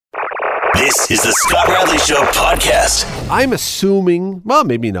This is the Scott Radley Show podcast. I'm assuming, well,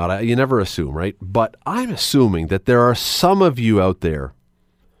 maybe not. You never assume, right? But I'm assuming that there are some of you out there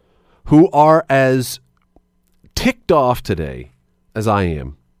who are as ticked off today as I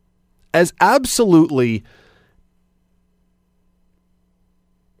am, as absolutely,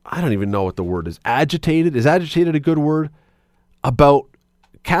 I don't even know what the word is, agitated. Is agitated a good word? About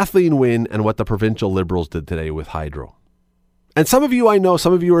Kathleen Wynne and what the provincial Liberals did today with hydro. And some of you, I know,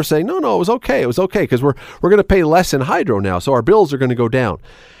 some of you are saying, no, it was okay. It was okay because we're going to pay less in hydro now, so our bills are going to go down.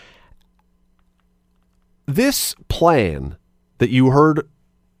 This plan that you heard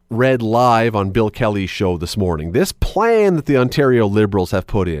read live on Bill Kelly's show this morning, this plan that the Ontario Liberals have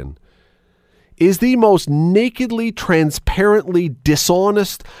put in, is the most nakedly, transparently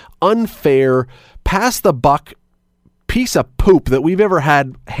dishonest, unfair, pass the buck piece of poop that we've ever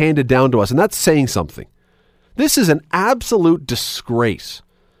had handed down to us. And that's saying something. This is an absolute disgrace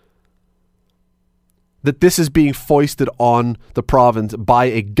that this is being foisted on the province by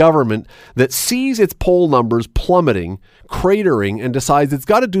a government that sees its poll numbers plummeting, cratering, and decides it's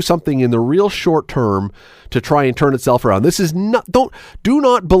got to do something in the real short term to try and turn itself around. This is not, do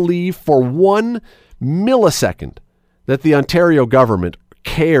not believe for 1 millisecond that the Ontario government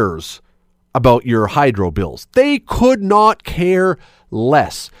cares about your hydro bills. They could not care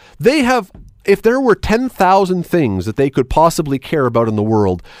less. They have, if there were 10,000 things that they could possibly care about in the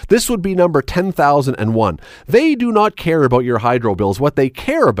world, this would be number 10,001. They do not care about your hydro bills. What they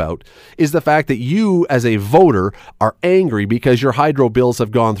care about is the fact that you, as a voter, are angry because your hydro bills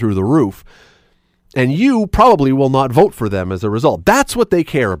have gone through the roof, and you probably will not vote for them as a result. That's what they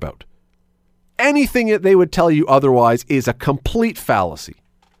care about. Anything that they would tell you otherwise is a complete fallacy.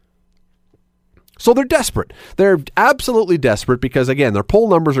 So they're desperate. They're absolutely desperate because, again, their poll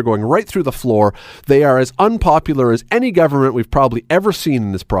numbers are going right through the floor. They are as unpopular as any government we've probably ever seen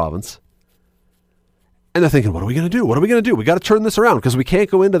in this province. And they're thinking, what are we going to do? What are we going to do? We got to turn this around because we can't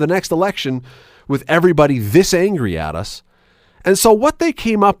go into the next election with everybody this angry at us. And so what they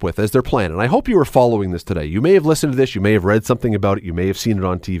came up with as their plan, and I hope you were following this today. You may have listened to this. You may have read something about it. You may have seen it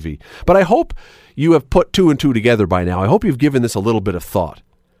on TV. But I hope you have put two and two together by now. I hope you've given this a little bit of thought.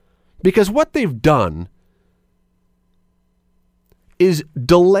 Because what they've done is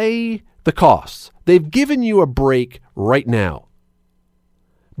delay the costs. They've given you a break right now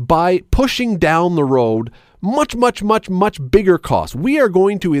by pushing down the road much bigger costs. We are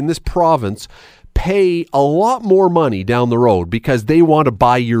going to, in this province, pay a lot more money down the road because they want to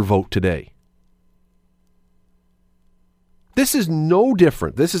buy your vote today. This is no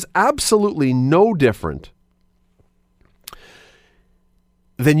different. This is absolutely no different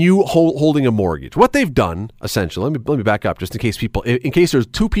than you holding a mortgage. What they've done, essentially, let me back up just in case there's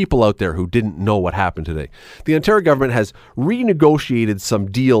two people out there who didn't know what happened today. The Ontario government has renegotiated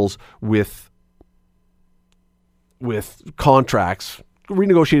some deals with contracts,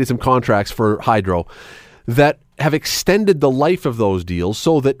 renegotiated some contracts for hydro that have extended the life of those deals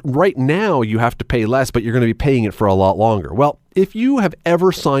so that right now you have to pay less, but you're going to be paying it for a lot longer. Well, if you have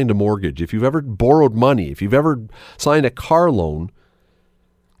ever signed a mortgage, if you've ever borrowed money, if you've ever signed a car loan,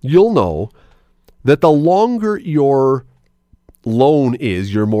 you'll know that the longer your loan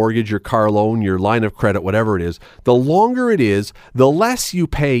is, your mortgage, your car loan, your line of credit, whatever it is, the longer it is, the less you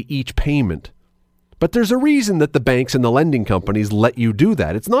pay each payment. But there's a reason that the banks and the lending companies let you do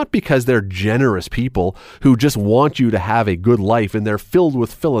that. It's not because they're generous people who just want you to have a good life and they're filled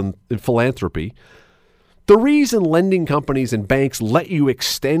with philanthropy. The reason lending companies and banks let you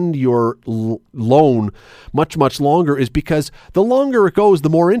extend your loan much longer is because the longer it goes, the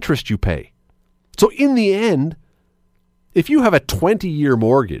more interest you pay. So in the end, if you have a 20-year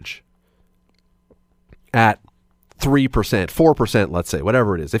mortgage at 3%, 4%, let's say,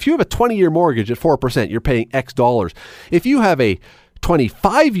 whatever it is. If you have a 20-year mortgage at 4%, you're paying X dollars. If you have a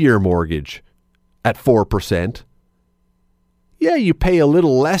 25-year mortgage at 4%, yeah, you pay a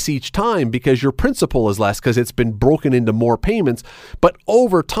little less each time because your principal is less because it's been broken into more payments. But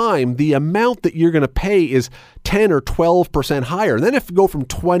over time, the amount that you're going to pay is 10 or 12% higher. And then if you go from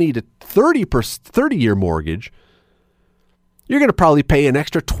 20 to 30-year mortgage, you're going to probably pay an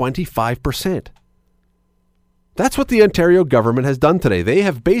extra 25%. That's what the Ontario government has done today. They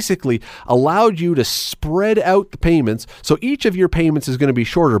have basically allowed you to spread out the payments, so each of your payments is going to be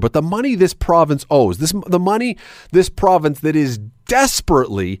shorter. But the money this province owes, the money this province that is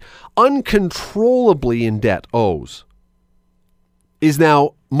desperately, uncontrollably in debt owes, is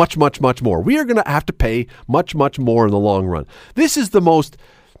now much more. We are going to have to pay much more in the long run. This is the most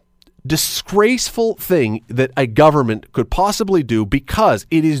disgraceful thing that a government could possibly do because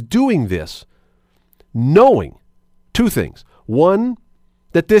it is doing this knowing two things. One,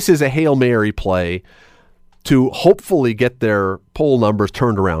 that this is a Hail Mary play to hopefully get their poll numbers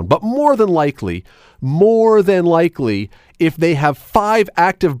turned around. But more than likely, if they have 5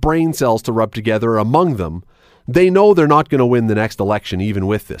 active brain cells to rub together among them, they know they're not going to win the next election even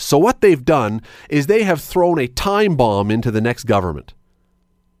with this. So what they've done is they have thrown a time bomb into the next government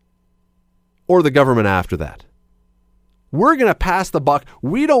or the government after that. We're going to pass the buck.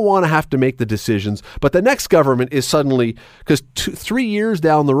 We don't want to have to make the decisions, but the next government is suddenly, because 3 years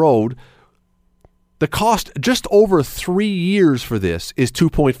down the road, the cost just over 3 years for this is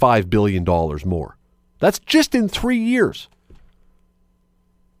 $2.5 billion more. That's just in 3 years.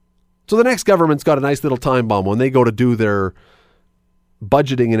 So the next government's got a nice little time bomb when they go to do their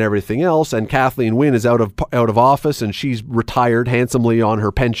budgeting and everything else, and Kathleen Wynne is out of office and she's retired handsomely on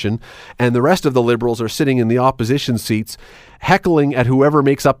her pension, and the rest of the Liberals are sitting in the opposition seats heckling at whoever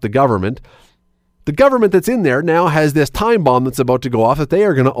makes up the government. The government that's in there now has this time bomb that's about to go off that they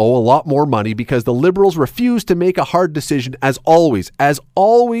are going to owe a lot more money because the Liberals refuse to make a hard decision as always.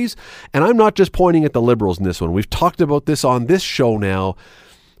 And I'm not just pointing at the Liberals in this one. We've talked about this on this show now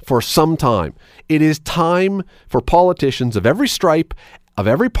for some time. It is time for politicians of every stripe, of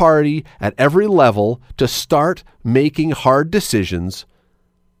every party, at every level to start making hard decisions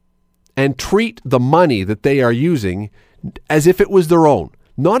and treat the money that they are using as if it was their own.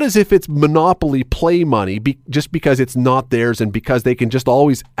 Not as if it's monopoly play money just because it's not theirs and because they can just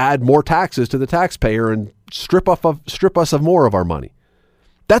always add more taxes to the taxpayer and strip us of more of our money.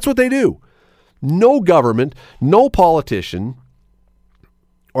 That's what they do. No government, no politician,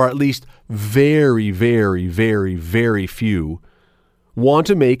 or at least very, very, very, very few, want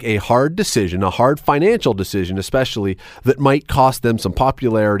to make a hard decision, a hard financial decision especially, that might cost them some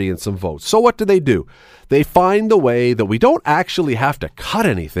popularity and some votes. So what do? They find the way that we don't actually have to cut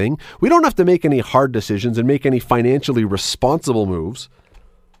anything. We don't have to make any hard decisions and make any financially responsible moves.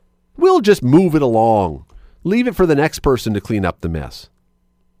 We'll just move it along. Leave it for the next person to clean up the mess.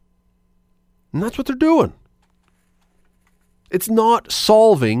 And that's what they're doing. It's not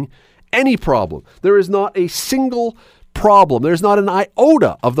solving any problem. There is not a single problem. There's not an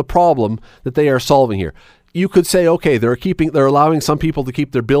iota of the problem that they are solving here. You could say, okay, they're allowing some people to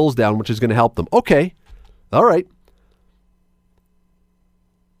keep their bills down, which is going to help them. Okay. All right.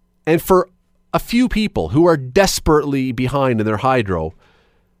 And for a few people who are desperately behind in their hydro,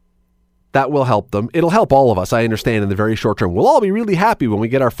 that will help them. It'll help all of us, I understand, in the very short term. We'll all be really happy when we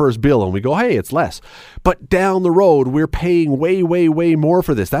get our first bill and we go, hey, it's less. But down the road, we're paying way, way, way more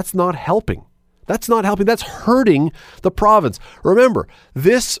for this. That's not helping. That's hurting the province. Remember,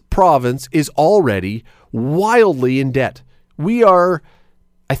 this province is already wildly in debt. We're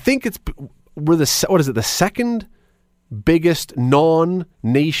the second biggest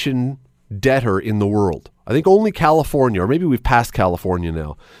non-nation debtor in the world. I think only California, or maybe we've passed California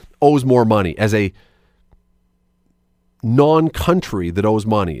now, owes more money as a non-country that owes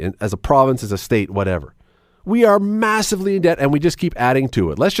money, as a province, as a state, whatever. We are massively in debt, and we just keep adding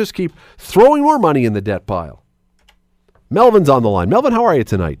to it. Let's just keep throwing more money in the debt pile. Melvin's on the line. Melvin, how are you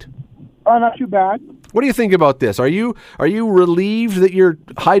tonight? Not too bad. What do you think about this? Are you relieved that your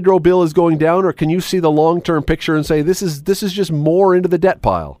hydro bill is going down, or can you see the long-term picture and say this is just more into the debt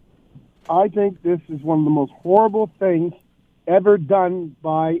pile? I think this is one of the most horrible things ever done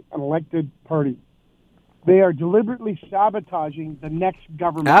by an elected party. They are deliberately sabotaging the next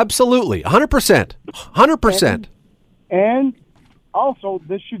government. Absolutely. 100%. 100%. And also,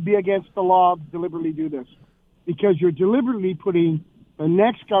 this should be against the law to deliberately do this, because you're deliberately putting the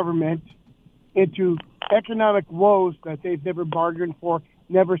next government into economic woes that they've never bargained for,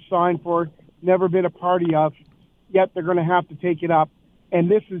 never signed for, never been a party of, yet they're going to have to take it up. And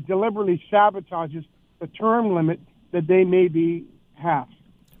this is deliberately sabotages the term limit that they maybe have.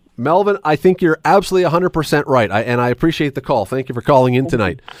 Melvin, I think you're absolutely 100% right, and I appreciate the call. Thank you for calling in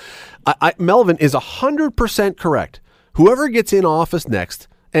tonight. Melvin is 100% correct. Whoever gets in office next,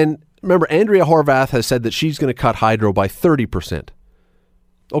 and remember, Andrea Horwath has said that she's going to cut hydro by 30%.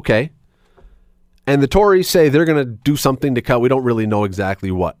 Okay. And the Tories say they're going to do something to cut. We don't really know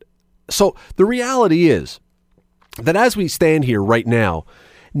exactly what. So the reality is that as we stand here right now,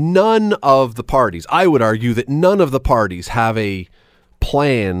 none of the parties, I would argue that none of the parties have a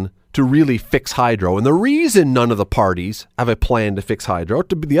plan to really fix hydro. And the reason none of the parties have a plan to fix hydro,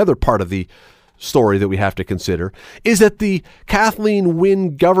 to be the other part of the story that we have to consider, is that the Kathleen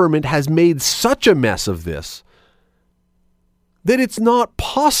Wynne government has made such a mess of this that it's not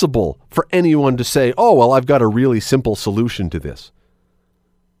possible for anyone to say, oh, well, I've got a really simple solution to this.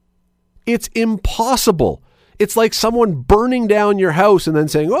 It's impossible. It's like someone burning down your house and then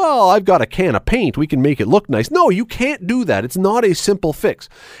saying, well, I've got a can of paint. We can make it look nice. No, you can't do that. It's not a simple fix.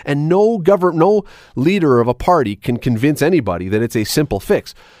 And no leader of a party can convince anybody that it's a simple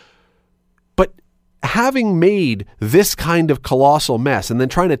fix. But having made this kind of colossal mess and then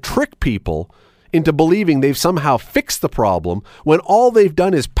trying to trick people into believing they've somehow fixed the problem when all they've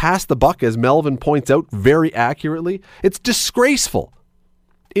done is pass the buck, as Melvin points out very accurately, it's disgraceful.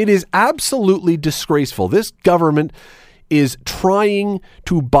 It is absolutely disgraceful. This government is trying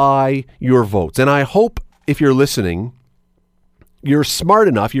to buy your votes. And I hope, if you're listening, you're smart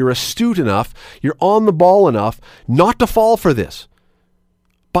enough, you're astute enough, you're on the ball enough not to fall for this.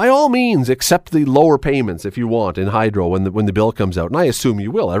 By all means, accept the lower payments if you want in hydro when the bill comes out. And I assume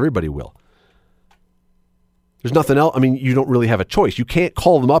you will. Everybody will. There's nothing else. I mean, you don't really have a choice. You can't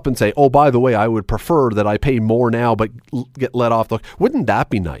call them up and say, oh, by the way, I would prefer that I pay more now but get let off the hook. Wouldn't that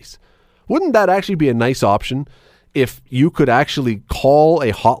be nice? Wouldn't that actually be a nice option if you could actually call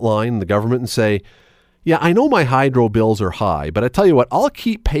a hotline, the government, and say, yeah, I know my hydro bills are high, but I tell you what, I'll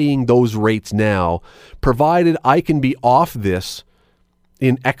keep paying those rates now, provided I can be off this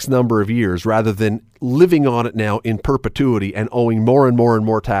in X number of years rather than living on it now in perpetuity and owing more and more and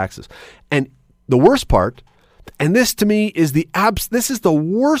more taxes. And the worst part, and this to me is this is the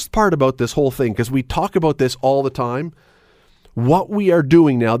worst part about this whole thing, because we talk about this all the time. What we are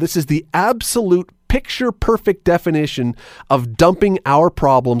doing now, this is the absolute picture perfect definition of dumping our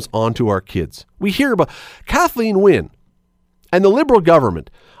problems onto our kids. We hear about Kathleen Wynne and the Liberal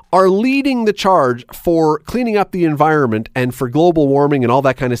government are leading the charge for cleaning up the environment and for global warming and all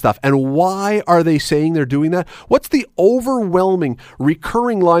that kind of stuff. And why are they saying they're doing that? What's the overwhelming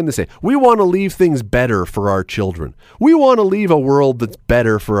recurring line they say? We want to leave things better for our children. We want to leave a world that's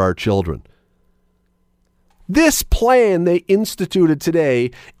better for our children. This plan they instituted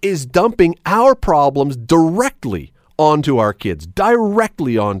today is dumping our problems directly onto our kids.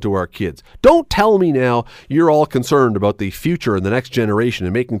 Don't tell me now you're all concerned about the future and the next generation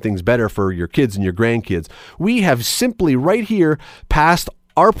and making things better for your kids and your grandkids. We have simply right here passed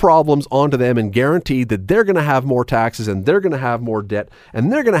our problems onto them and guaranteed that they're going to have more taxes and they're going to have more debt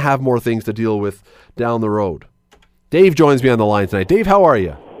and they're going to have more things to deal with down the road. Dave joins me on the line tonight. Dave, how are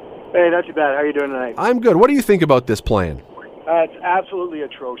you? Hey, not too bad. How are you doing tonight? I'm good. What do you think about this plan? It's absolutely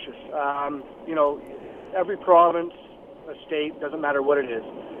atrocious. Every province, a state, doesn't matter what it is,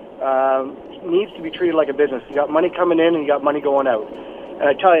 needs to be treated like a business. You got money coming in and you got money going out. And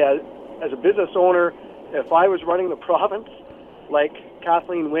I tell you, as a business owner, if I was running the province like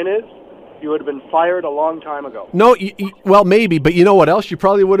Kathleen Wynne is, you would have been fired a long time ago. No, well, maybe, but you know what else you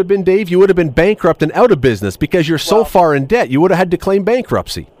probably would have been, Dave? You would have been bankrupt and out of business because you're so far in debt. You would have had to claim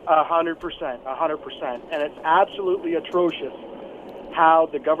bankruptcy. 100%. And it's absolutely atrocious how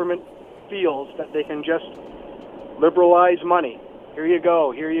the government feels that they can just liberalize money. Here you go,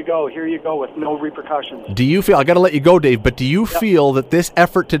 with no repercussions. Do you feel, I got to let you go, Dave, but do you feel that this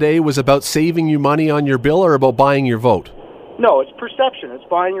effort today was about saving you money on your bill or about buying your vote? No, it's perception. It's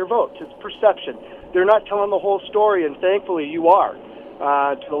buying your votes. It's perception. They're not telling the whole story, and thankfully you are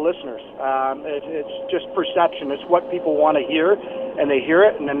to the listeners. It's just perception. It's what people want to hear, and they hear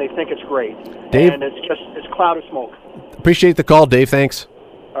it, and then they think it's great. Dave? And it's cloud of smoke. Appreciate the call, Dave. Thanks.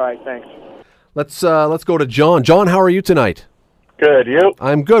 All right, thanks. Let's go to John. John, how are you tonight? Good, you?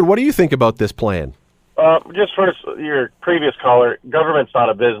 I'm good. What do you think about this plan? Just first, your previous caller, government's not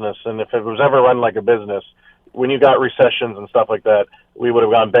a business, and if it was ever run like a business, when you got recessions and stuff like that, we would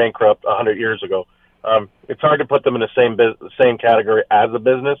have gone bankrupt 100 years ago. It's hard to put them in the same category as a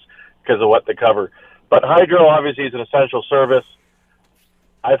business because of what they cover. But hydro obviously is an essential service.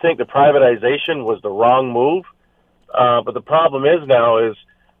 I think the privatization was the wrong move. But the problem is now is,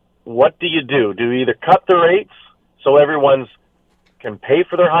 what do? Do you either cut the rates so everyone's can pay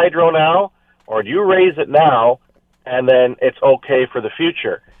for their hydro now, or do you raise it now and then it's okay for the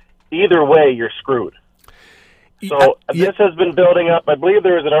future? Either way, you're screwed. So this has been building up. I believe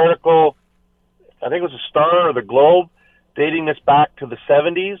there was an article, I think it was a Star or the Globe, dating this back to the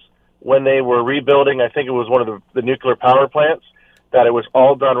 70s when they were rebuilding, I think it was one of the nuclear power plants, that it was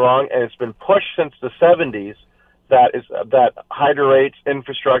all done wrong, and it's been pushed since the 70s that hydro rates,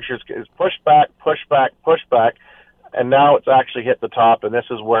 infrastructure is pushed back, and now it's actually hit the top, and this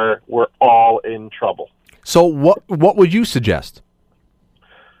is where we're all in trouble. So what would you suggest?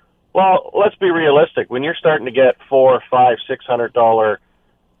 Well, let's be realistic. When you're starting to get $400, $500, $600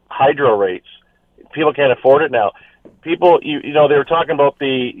 hydro rates, people can't afford it now. People, they were talking about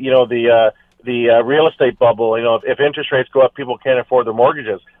the real estate bubble. If interest rates go up, people can't afford their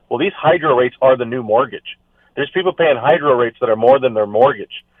mortgages. Well, these hydro rates are the new mortgage. There's people paying hydro rates that are more than their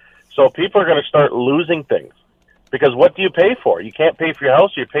mortgage. So people are going to start losing things. Because what do you pay for? You can't pay for your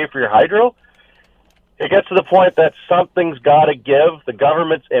house. You pay for your hydro. It gets to the point that something's got to give. The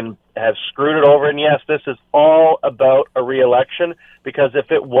government has screwed it over. And yes, this is all about a re-election, because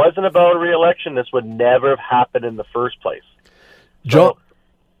if it wasn't about a re-election, this would never have happened in the first place. John,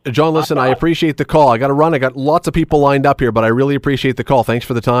 listen, I appreciate the call. I got to run. I got lots of people lined up here, but I really appreciate the call. Thanks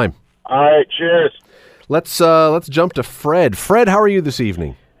for the time. All right, cheers. Let's jump to Fred. Fred, how are you this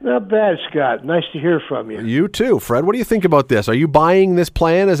evening? Not bad, Scott. Nice to hear from you. You too, Fred. What do you think about this? Are you buying this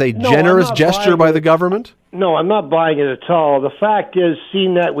plan as a generous gesture by the government? No, I'm not buying it at all. The fact is,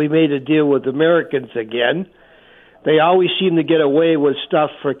 seeing that we made a deal with Americans again, they always seem to get away with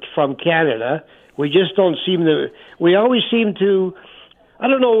stuff from Canada. We just don't seem to. We always seem to. I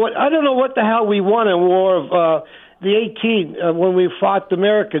don't know what the hell we won in War of the 18 when we fought the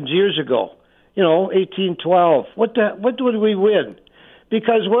Americans years ago. 1812. What did we win?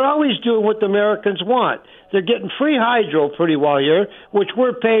 Because we're always doing what the Americans want. They're getting free hydro pretty well here, which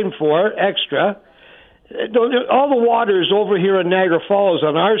we're paying for extra. All the water is over here in Niagara Falls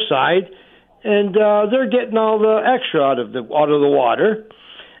on our side, and they're getting all the extra out of the water.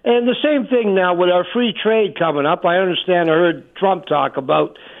 And the same thing now with our free trade coming up. I understand. I heard Trump talk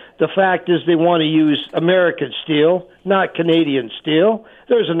about the fact is they want to use American steel, not Canadian steel.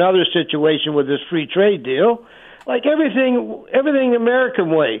 There's another situation with this free trade deal. Like everything American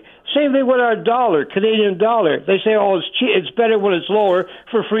way. Same thing with our dollar, Canadian dollar. They say, it's better when it's lower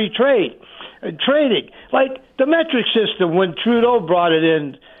for free trade. Trading. Like the metric system when Trudeau brought it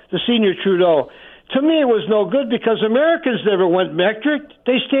in, the senior Trudeau. To me, it was no good because Americans never went metric.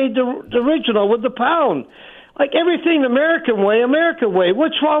 They stayed the original with the pound. Like everything American way.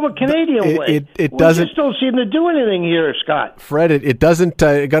 What's wrong with Canadian way? It doesn't. We just don't seem to do anything here, Scott. Fred, it doesn't.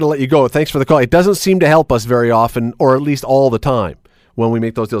 Got to let you go. Thanks for the call. It doesn't seem to help us very often, or at least all the time, when we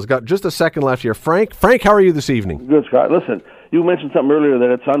make those deals. Got just a second left here. Frank, how are you this evening? Good, Scott. Listen, you mentioned something earlier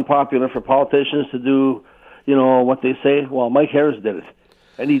that it's unpopular for politicians to do, what they say. Well, Mike Harris did it.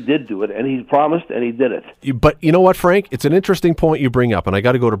 And he did do it, and he promised, and he did it. But you know what, Frank? It's an interesting point you bring up, and I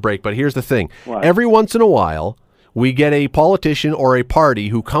got to go to break. But here's the thing. What? Every once in a while, we get a politician or a party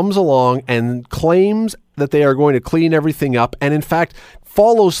who comes along and claims that they are going to clean everything up, and in fact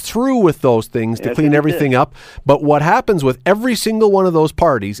follows through with those things to clean everything up. But what happens with every single one of those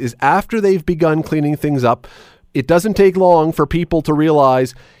parties is after they've begun cleaning things up, it doesn't take long for people to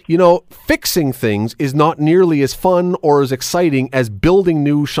realize, fixing things is not nearly as fun or as exciting as building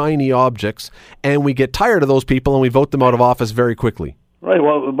new shiny objects, and we get tired of those people and we vote them out of office very quickly. Right,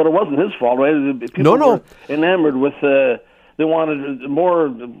 well, but it wasn't his fault, right? People were enamored with, they wanted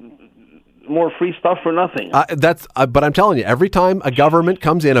more free stuff for nothing. But I'm telling you, every time a government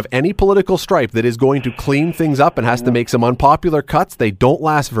comes in of any political stripe that is going to clean things up and has to make some unpopular cuts, they don't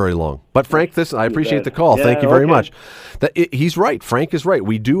last very long. But Frank, I appreciate the call. Yeah, thank you very much. He's right. Frank is right.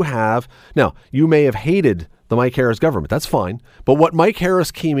 We do have, now, you may have hated the Mike Harris government. That's fine. But what Mike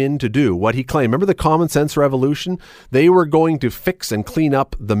Harris came in to do, what he claimed, remember the common sense revolution? They were going to fix and clean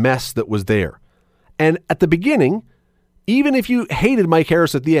up the mess that was there. And at the beginning, even if you hated Mike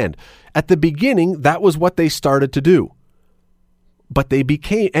Harris at the end, at the beginning, that was what they started to do. But they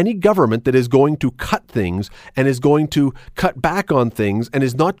became, any government that is going to cut things and is going to cut back on things and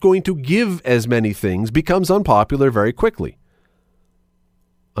is not going to give as many things becomes unpopular very quickly.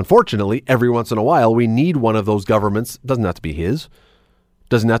 Unfortunately, every once in a while, we need one of those governments. Doesn't have to be his.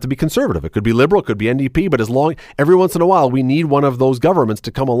 Doesn't have to be conservative. It could be liberal, it could be NDP, but every once in a while, we need one of those governments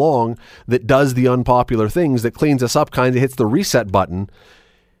to come along that does the unpopular things, that cleans us up, kind of hits the reset button.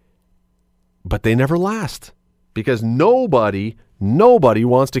 But they never last because nobody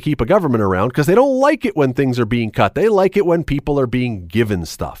wants to keep a government around because they don't like it when things are being cut. They like it when people are being given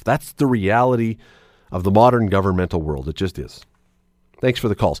stuff. That's the reality of the modern governmental world. It just is. Thanks for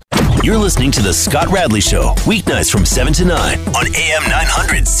the calls. You're listening to The Scott Radley Show, weeknights from 7 to 9 on AM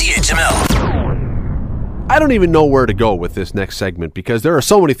 900 CHML. I don't even know where to go with this next segment because there are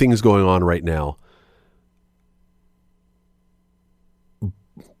so many things going on right now.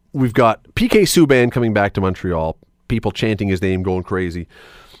 We've got PK Subban coming back to Montreal, people chanting his name, going crazy.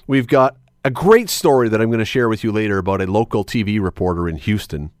 We've got a great story that I'm going to share with you later about a local TV reporter in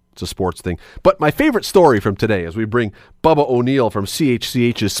Houston. It's a sports thing. But my favorite story from today is we bring Bubba O'Neil from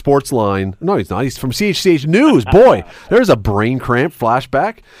CHCH's Sports Line. No, he's not. He's from CHCH News. Boy, there's a brain cramp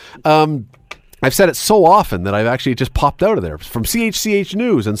flashback. I've said it so often that I've actually just popped out of there. From CHCH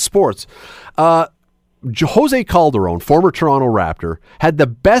News and Sports. Jose Calderon, former Toronto Raptor, had the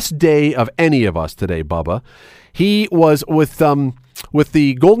best day of any of us today, Bubba. He was with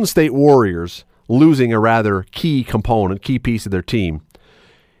the Golden State Warriors losing a rather key piece of their team.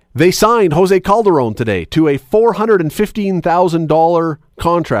 They signed Jose Calderon today to a $415,000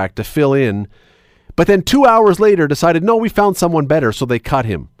 contract to fill in, but then 2 hours later decided, no, we found someone better, so they cut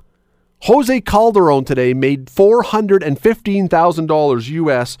him. Jose Calderon today made $415,000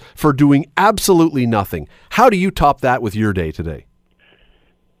 US for doing absolutely nothing. How do you top that with your day today?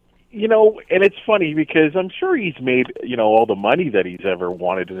 You know, and it's funny because I'm sure he's made, all the money that he's ever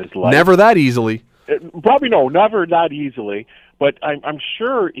wanted in his life. Never that easily. Probably no, never that easily. But I'm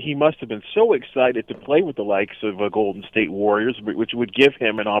sure he must have been so excited to play with the likes of Golden State Warriors, which would give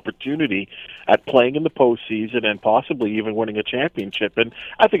him an opportunity at playing in the postseason and possibly even winning a championship. And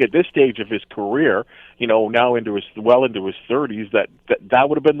I think at this stage of his career, now into his 30s, that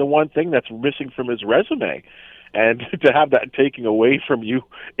would have been the one thing that's missing from his resume. And to have that taken away from you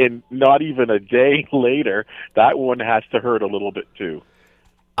in not even a day later, that one has to hurt a little bit too.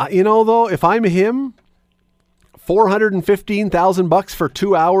 Though, if I'm him, $415,000 for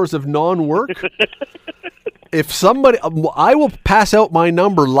 2 hours of non-work. If somebody, I will pass out my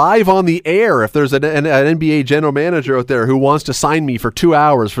number live on the air if there's an NBA general manager out there who wants to sign me for 2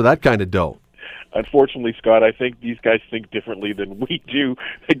 hours for that kind of dough. Unfortunately, Scott, I think these guys think differently than we do.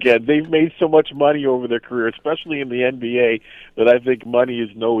 Again, they've made so much money over their career, especially in the NBA, that I think money is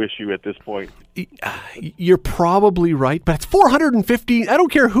no issue at this point. You're probably right, but it's $415. I don't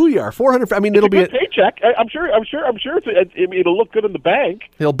care who you are. $400. I mean, it'll be a paycheck. I'm sure. It'll look good in the bank.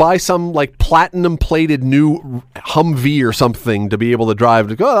 He'll buy some like platinum-plated new Humvee or something to be able to drive.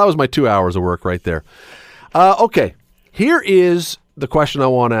 To go. Oh, that was my 2 hours of work right there. Okay, here is the question I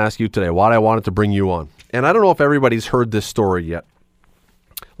want to ask you today, why I wanted to bring you on. And I don't know if everybody's heard this story yet.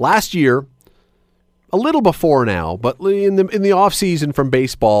 Last year, a little before now, but in the off-season from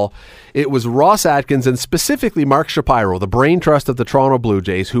baseball, it was Ross Atkins and specifically Mark Shapiro, the brain trust of the Toronto Blue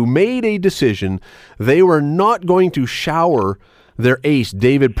Jays, who made a decision they were not going to shower their ace,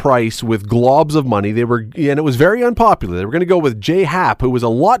 David Price, with globs of money. And it was very unpopular. They were going to go with Jay Happ, who was a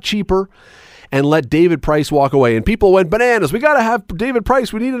lot cheaper, and let David Price walk away. And people went bananas. We got to have David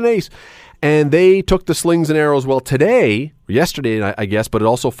Price. We need an ace. And they took the slings and arrows. Well, yesterday, I guess, but it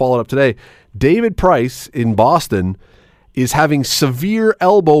also followed up today, David Price in Boston is having severe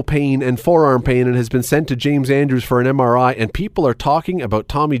elbow pain and forearm pain and has been sent to James Andrews for an MRI. And people are talking about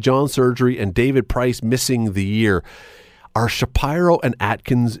Tommy John surgery and David Price missing the year. Are Shapiro and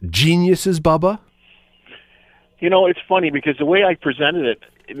Atkins geniuses, Bubba? It's funny because the way I presented it,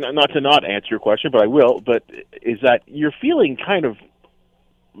 not to not answer your question, but I will, but is that you're feeling kind of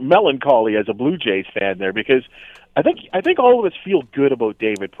melancholy as a Blue Jays fan there because I think all of us feel good about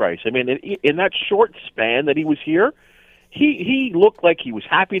David Price. I mean, in that short span that he was here, he looked like he was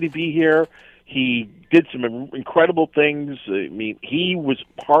happy to be here. He did some incredible things. I mean, he was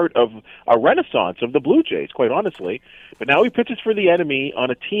part of a renaissance of the Blue Jays, quite honestly. But now he pitches for the enemy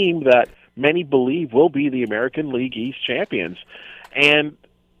on a team that many believe will be the American League East champions. And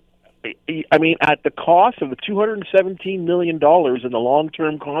I mean, at the cost of the $217 million in the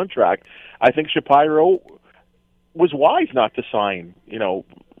long-term contract, I think Shapiro was wise not to sign,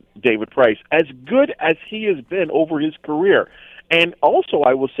 David Price, as good as he has been over his career. And also,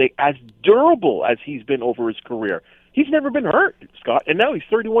 I will say, as durable as he's been over his career. He's never been hurt, Scott, and now he's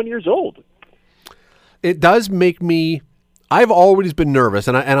 31 years old. It does make me... I've always been nervous,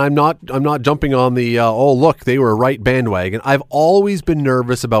 and I'm not jumping on the look, they were right bandwagon. I've always been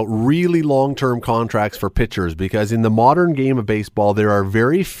nervous about really long-term contracts for pitchers because in the modern game of baseball, there are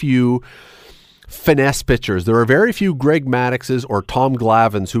very few finesse pitchers. There are very few Greg Maddoxes or Tom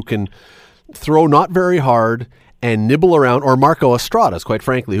Glavines who can throw not very hard and nibble around, or Marco Estradas, quite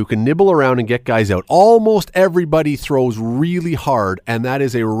frankly, who can nibble around and get guys out. Almost everybody throws really hard, and that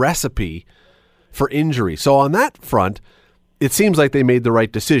is a recipe for injury. So on that front, it seems like they made the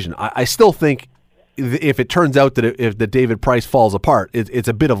right decision. I still think if it turns out that if the David Price falls apart, it's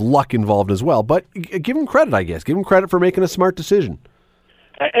a bit of luck involved as well. But give him credit, I guess. Give him credit for making a smart decision.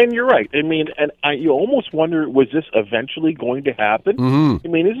 And you're right. I mean, and you almost wonder, was this eventually going to happen? Mm-hmm. I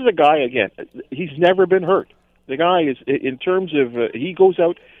mean, this is a guy, again, he's never been hurt. The guy is, in terms of, he goes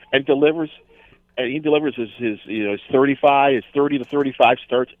out and delivers, and he delivers his 30 to 35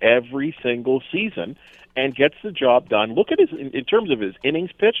 starts every single season and gets the job done. Look at his, in terms of his innings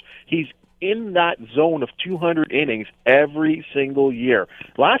pitch, he's in that zone of 200 innings every single year.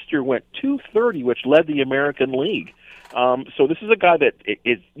 Last year went 230, which led the American League. So this is a guy that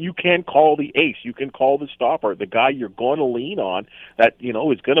you can call the ace, you can call the stopper, the guy you're going to lean on that,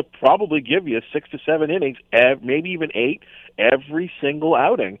 is going to probably give you 6 to 7 innings, maybe even 8 every single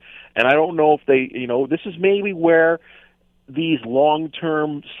outing. And I don't know if they, this is maybe where these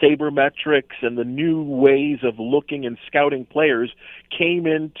long-term sabermetrics and the new ways of looking and scouting players came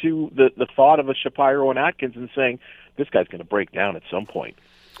into the thought of a Shapiro and Atkins and saying, this guy's going to break down at some point.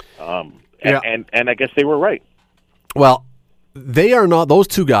 And I guess they were right. Well, they are not, those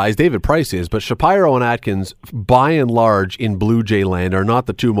two guys, David Price is, but Shapiro and Atkins, by and large, in Blue Jay land, are not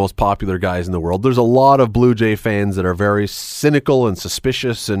the two most popular guys in the world. There's a lot of Blue Jay fans that are very cynical and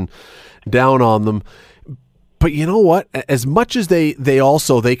suspicious and down on them. But you know what? As much as they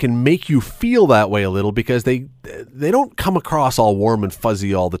can make you feel that way a little, because they don't come across all warm and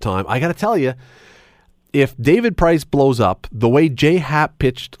fuzzy all the time. I got to tell you, if David Price blows up the way Jay Happ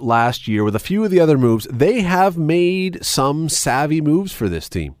pitched last year with a few of the other moves, they have made some savvy moves for this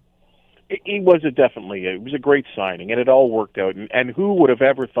team. It was a great signing, and it all worked out. And who would have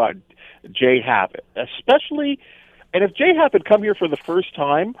ever thought Jay Happ, especially, and if Jay Happ had come here for the first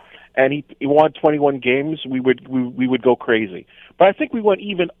time and he won 21 games, we would go crazy. But I think we went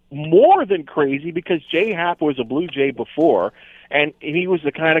even more than crazy because Jay Happ was a Blue Jay before. And he was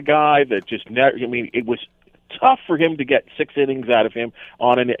the kind of guy that just never, it was tough for him to get 6 innings out of him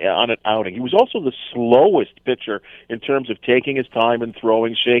on an outing. He was also the slowest pitcher in terms of taking his time and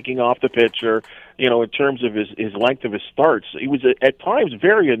throwing, shaking off the pitcher, in terms of his length of his starts. He was at times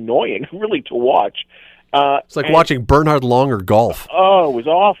very annoying, really, to watch. It's like watching Bernhard Langer golf. Oh, it was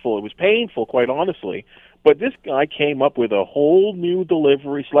awful. It was painful, quite honestly. But this guy came up with a whole new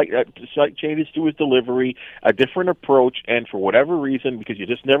delivery, slight changes to his delivery, a different approach, and for whatever reason, because you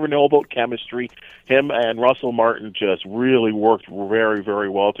just never know about chemistry, him and Russell Martin just really worked very, very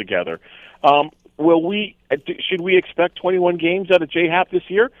well together. Should we expect 21 games out of Jay Happ this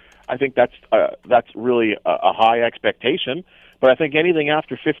year? I think that's really a high expectation, but I think anything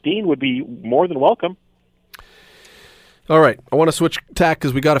after 15 would be more than welcome. All right, I want to switch tack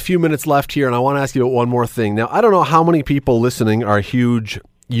because we got a few minutes left here, and I want to ask you about one more thing. Now, I don't know how many people listening are huge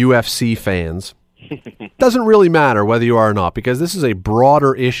UFC fans. Doesn't really matter whether you are or not, because this is a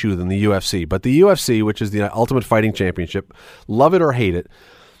broader issue than the UFC. But the UFC, which is the Ultimate Fighting Championship, love it or hate it,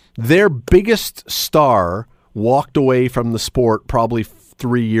 their biggest star walked away from the sport probably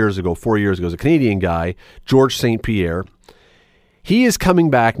 4 years ago. It's a Canadian guy, Georges St-Pierre. He is coming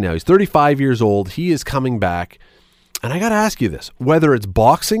back now. He's 35 years old. He is coming back. And I got to ask you this, whether it's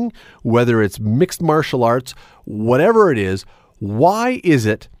boxing, whether it's mixed martial arts, whatever it is, why is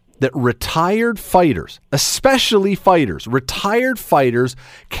it that retired fighters, especially retired fighters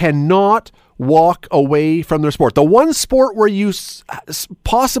cannot walk away from their sport? The one sport where you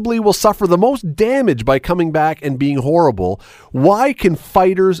possibly will suffer the most damage by coming back and being horrible, why can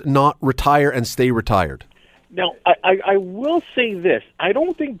fighters not retire and stay retired? Now, I will say this. I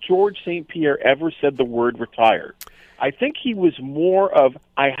don't think Georges St-Pierre ever said the word retire. I think he was more of,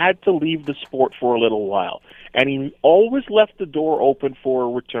 I had to leave the sport for a little while. And he always left the door open for a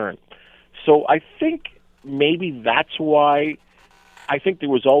return. So I think maybe that's why I think there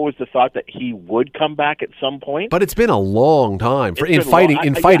was always the thought that he would come back at some point. But it's been a long time in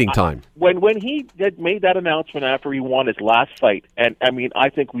fighting time. When he made that announcement after he won his last fight, and I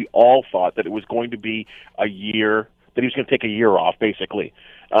think we all thought that it was going to be a year, that he was going to take a year off, basically.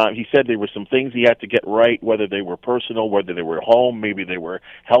 He said there were some things he had to get right, whether they were personal, whether they were home, maybe they were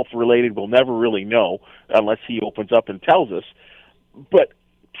health-related. We'll never really know unless he opens up and tells us. But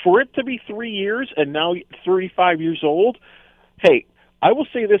for it to be 3 years and now 35 years old, hey, I will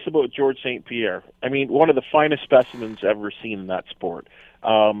say this about Georges St-Pierre. One of the finest specimens ever seen in that sport.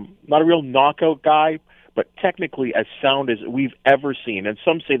 Not a real knockout guy, but technically as sound as we've ever seen. And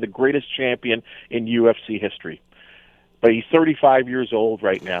some say the greatest champion in UFC history. But he's 35 years old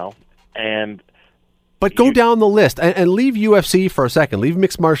right now. But go down the list and leave UFC for a second. Leave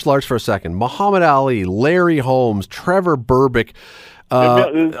mixed martial arts for a second. Muhammad Ali, Larry Holmes, Trevor Berbick,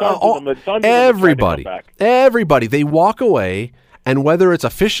 everybody. They walk away, and whether it's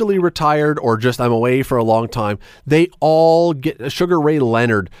officially retired or just I'm away for a long time, they all get, Sugar Ray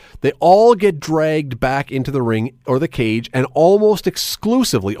Leonard, they all get dragged back into the ring or the cage and almost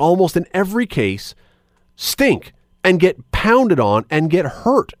exclusively, almost in every case, stink and get pounded on and get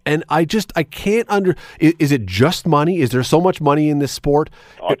hurt. And I can't is it just money? Is there so much money in this sport,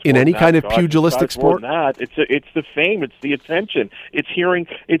 in any kind of pugilistic sport? It's the fame, it's the attention. It's hearing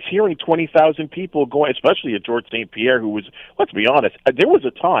 20,000 people going, especially at Georges St-Pierre, who was, let's be honest, there was a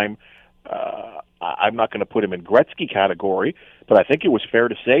time, I'm not going to put him in Gretzky category, but I think it was fair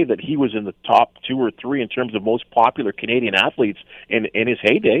to say that he was in the top 2 or 3 in terms of most popular Canadian athletes in his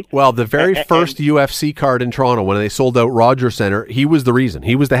heyday. Well, the very first UFC card in Toronto, when they sold out Rogers Centre, he was the reason.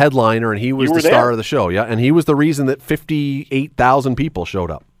 He was the headliner, and he was the star of the show. Yeah, and he was the reason that 58,000 people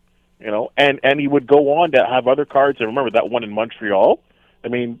showed up. and he would go on to have other cards. And remember that one in Montreal? I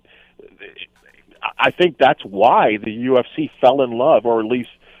mean, I think that's why the UFC fell in love, or at least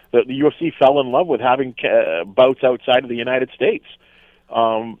the UFC fell in love with having bouts outside of the United States.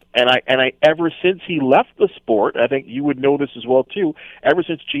 And I ever since he left the sport, I think you would know this as well too. Ever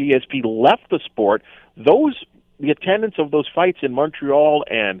since GSP left the sport, the attendance of those fights in Montreal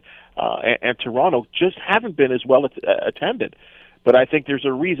and Toronto just haven't been as well attended. But I think there's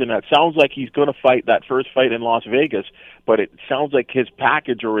a reason. It sounds like he's going to fight that first fight in Las Vegas, but it sounds like his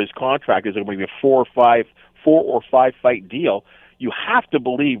package or his contract is going to be a 4 or 5 fight deal. You have to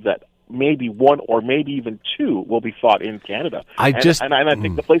believe that maybe 1 or maybe even 2 will be fought in Canada. I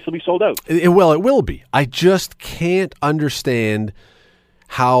think the place will be sold out. It will be. I just can't understand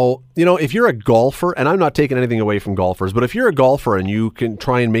how, if you're a golfer, and I'm not taking anything away from golfers, but if you're a golfer and you can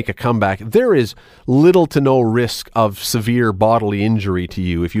try and make a comeback, there is little to no risk of severe bodily injury to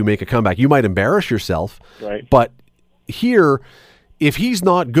you if you make a comeback. You might embarrass yourself, right? But here, if he's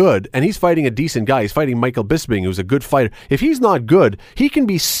not good, and he's fighting a decent guy, he's fighting Michael Bisping, who's a good fighter. If he's not good, he can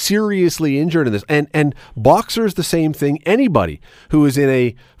be seriously injured in this. And boxers, the same thing. Anybody who is in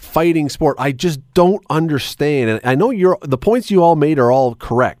a fighting sport, I just don't understand. And I know the points you all made are all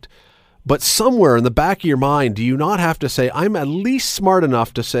correct, but somewhere in the back of your mind, do you not have to say, I'm at least smart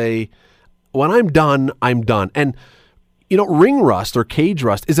enough to say, when I'm done, I'm done. And ring rust or cage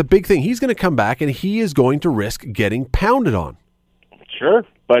rust is a big thing. He's going to come back and he is going to risk getting pounded on. Sure,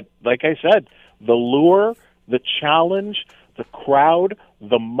 but like I said, the lure, the challenge, the crowd,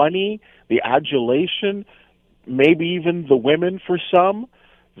 the money, the adulation, maybe even the women for some,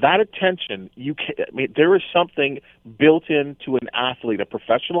 that attention, there is something built into an athlete, a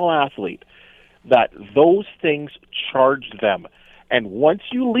professional athlete, that those things charge them. And once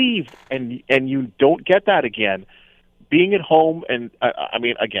you leave and you don't get that again, being at home, and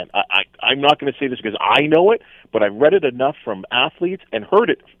I'm not going to say this because I know it, but I've read it enough from athletes and heard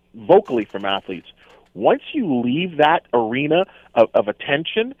it vocally from athletes. Once you leave that arena of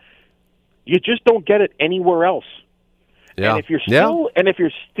attention, you just don't get it anywhere else. Yeah. And if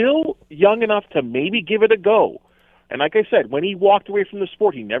you're still young enough to maybe give it a go, and like I said, when he walked away from the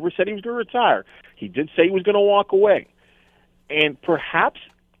sport, he never said he was going to retire. He did say he was going to walk away. And perhaps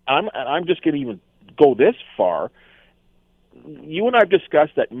I'm just going to even go this far. You and I have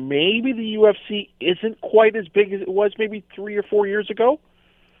discussed that maybe the UFC isn't quite as big as it was maybe 3 or 4 years ago.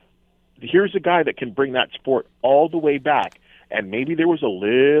 Here's a guy that can bring that sport all the way back. And maybe there was a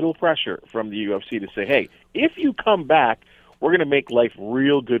little pressure from the UFC to say, hey, if you come back, we're going to make life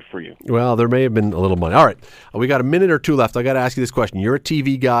real good for you. Well, there may have been a little money. All right, we got a minute or 2 left. I got to ask you this question. You're a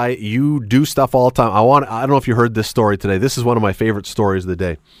TV guy. You do stuff all the time. I don't know if you heard this story today. This is one of my favorite stories of the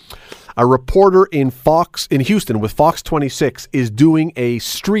day. A reporter in Houston with Fox 26 is doing a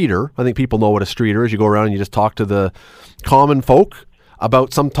streeter. I think people know what a streeter is. You go around and you just talk to the common folk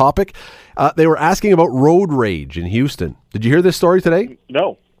about some topic. They were asking about road rage in Houston. Did you hear this story today?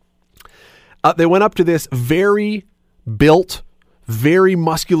 No. They went up to this very built, very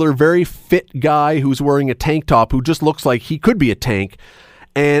muscular, very fit guy who's wearing a tank top, who just looks like he could be a tank,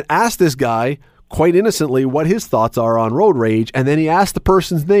 and asked this guy quite innocently what his thoughts are on road rage, and then he asked the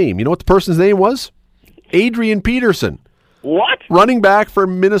person's name. You know what the person's name was? Adrian Peterson. What? Running back for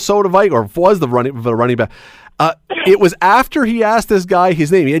Minnesota Vikings, or was the running back. It was after he asked this guy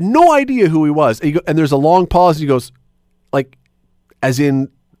his name. He had no idea who he was. And there's a long pause. He goes, like, as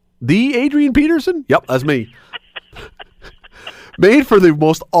in the Adrian Peterson? Yep, that's me. Made for the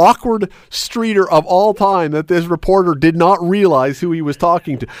most awkward streeter of all time that this reporter did not realize who he was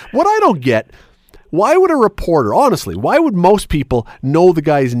talking to. What I don't get, why would a reporter, honestly, why would most people know the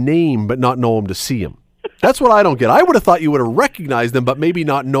guy's name but not know him to see him? That's what I don't get. I would have thought you would have recognized him but maybe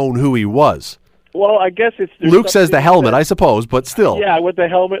not known who he was. Well, I guess it's... Luke says the helmet, I suppose, but still. Yeah, with the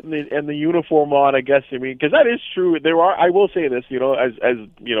helmet and the uniform on, I guess. I mean, because that is true. I will say this, as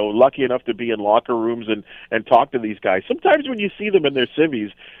lucky enough to be in locker rooms and talk to these guys. Sometimes when you see them in their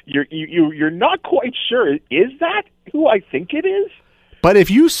civvies, you're not quite sure. Is that who I think it is? But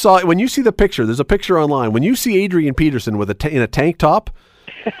when you see the picture, there's a picture online. When you see Adrian Peterson in a tank top,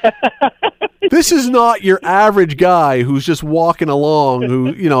 this is not your average guy who's just walking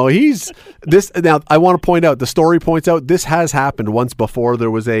along he's this. Now, I want to point out, the story points out this has happened once before.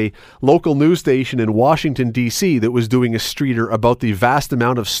 There was a local news station in Washington, D.C. that was doing a streeter about the vast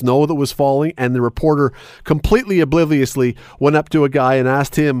amount of snow that was falling, and the reporter completely obliviously went up to a guy and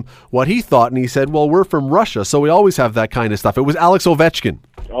asked him what he thought, and he said, well, we're from Russia, so we always have that kind of stuff. It was Alex Ovechkin.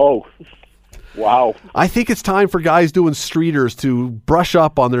 Oh. Wow. I think it's time for guys doing streeters to brush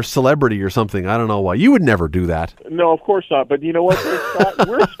up on their celebrity or something. I don't know why. You would never do that. No, of course not. But you know what?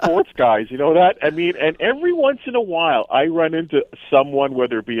 We're sports guys. You know that? I mean, and every once in a while, I run into someone,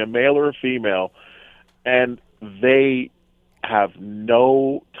 whether it be a male or a female, and they have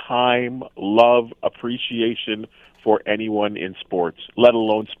no time, love, appreciation for anyone in sports, let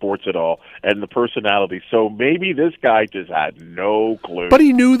alone sports at all, and the personality. So maybe this guy just had no clue. But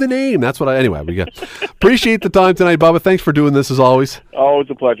he knew the name. That's what anyway, we got. Appreciate the time tonight, Bubba. Thanks for doing this as always. Oh,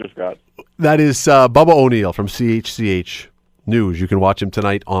 it's a pleasure, Scott. That is Bubba O'Neil from CHCH News. You can watch him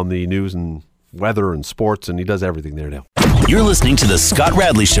tonight on the news and weather and sports, and he does everything there now. You're listening to The Scott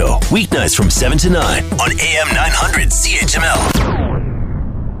Radley Show, weeknights from 7 to 9 on AM 900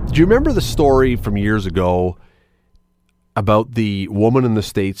 CHML. Do you remember the story from years ago about the woman in the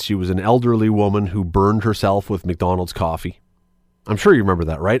States? She was an elderly woman who burned herself with McDonald's coffee. I'm sure you remember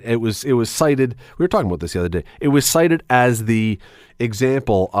that, right? It was cited, we were talking about this the other day, it was cited as the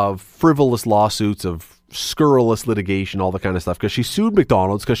example of frivolous lawsuits, of scurrilous litigation, all the kind of stuff, because she sued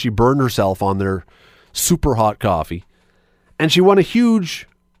McDonald's because she burned herself on their super hot coffee, and she won a huge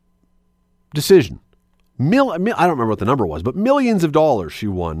decision. I don't remember what the number was, but millions of dollars she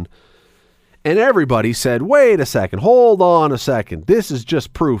won. And everybody said, wait a second, hold on a second. This is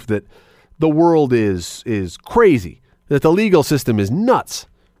just proof that the world is crazy, that the legal system is nuts.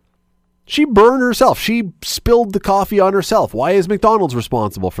 She burned herself. She spilled the coffee on herself. Why is McDonald's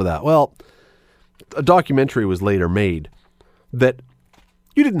responsible for that? Well, a documentary was later made that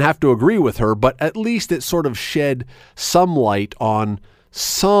you didn't have to agree with her, but at least it sort of shed some light on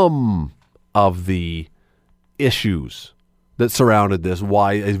some of the issues that surrounded this,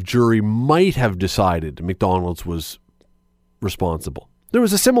 why a jury might have decided McDonald's was responsible. There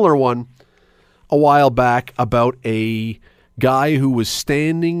was a similar one a while back about a guy who was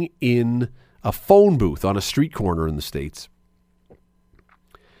standing in a phone booth on a street corner in the States,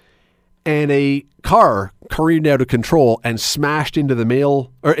 and a car careened out of control and smashed into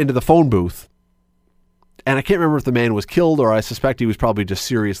the phone booth. And I can't remember if the man was killed, or I suspect he was probably just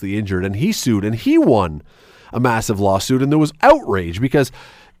seriously injured, and he sued and he won a massive lawsuit, and there was outrage because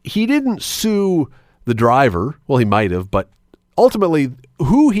he didn't sue the driver. Well, he might have, but ultimately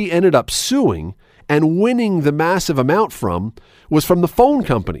who he ended up suing and winning the massive amount from was from the phone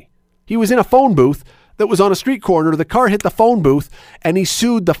company. He was in a phone booth that was on a street corner. The car hit the phone booth and he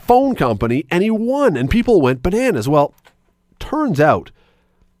sued the phone company and he won, and people went bananas. Well, turns out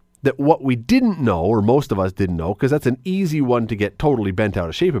that what we didn't know, or most of us didn't know, because that's an easy one to get totally bent out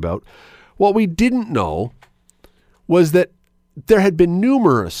of shape about, what we didn't know was that there had been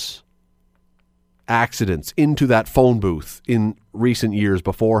numerous accidents into that phone booth in recent years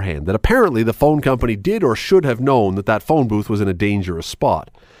beforehand, that apparently the phone company did or should have known that that phone booth was in a dangerous spot.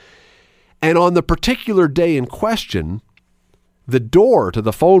 And on the particular day in question, the door to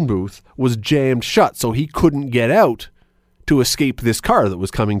the phone booth was jammed shut, so he couldn't get out to escape this car that was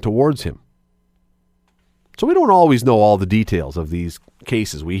coming towards him. So we don't always know all the details of these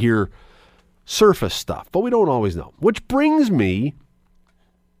cases. We hear surface stuff, but we don't always know. Which brings me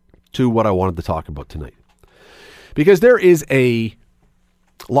to what I wanted to talk about tonight. Because there is a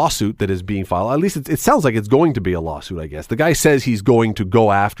lawsuit that is being filed. At least it sounds like it's going to be a lawsuit, I guess. The guy says he's going to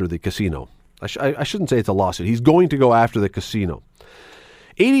go after the casino. I shouldn't say it's a lawsuit. He's going to go after the casino.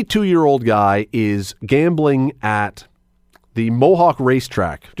 82-year-old guy is gambling at the Mohawk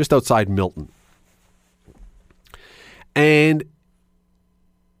racetrack just outside Milton. And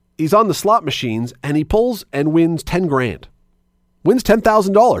he's on the slot machines, and he pulls and wins 10 grand. Wins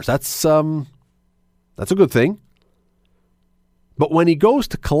 $10,000. That's a good thing. But when he goes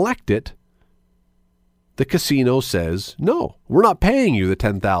to collect it, the casino says, no, we're not paying you the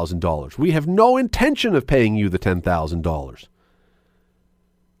 $10,000. We have no intention of paying you the $10,000.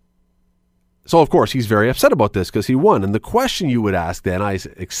 So, of course, he's very upset about this because he won. And the question you would ask then, I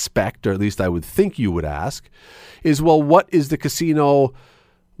expect, or at least I would think you would ask, is, well, what is the casino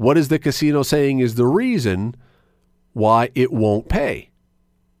saying is the reason why it won't pay?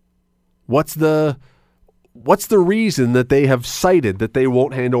 What's the reason that they have cited that they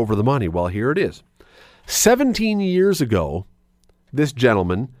won't hand over the money? Well, here it is. 17 years ago, this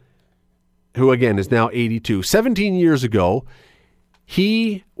gentleman, who again is now 82, 17 years ago,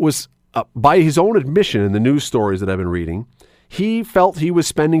 he was, by his own admission in the news stories that I've been reading, he felt he was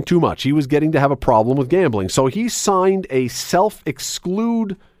spending too much. He was getting to have a problem with gambling. So he signed a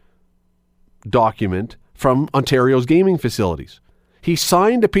self-exclude document from Ontario's gaming facilities. He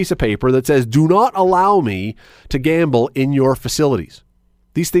signed a piece of paper that says, do not allow me to gamble in your facilities.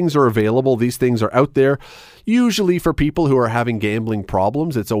 These things are available. These things are out there, usually for people who are having gambling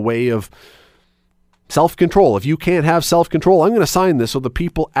problems. It's a way of Self-control. If you can't have self-control, I'm going to sign this so the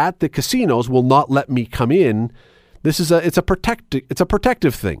people at the casinos will not let me come in. It's a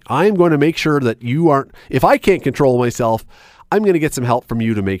protective thing. I'm going to make sure that you aren't, if I can't control myself, I'm going to get some help from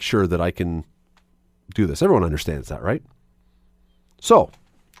you to make sure that I can do this. Everyone understands that, right? So,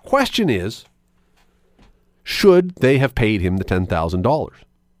 question is, should they have paid him the $10,000?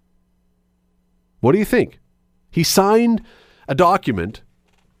 What do you think? He signed a document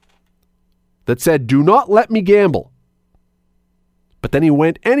that said, do not let me gamble. But then he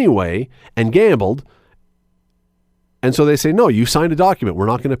went anyway and gambled. And so they say, no, you signed a document. We're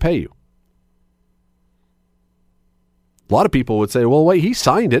not going to pay you. A lot of people would say, well, wait, he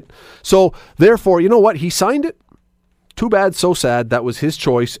signed it. So therefore, you know what? He signed it. Too bad, so sad. That was his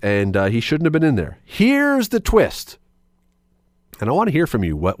choice, and he shouldn't have been in there. Here's the twist. And I want to hear from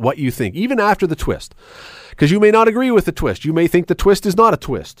you what you think, even after the twist. Because you may not agree with the twist. You may think the twist is not a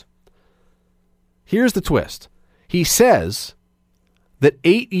twist. Here's the twist. He says that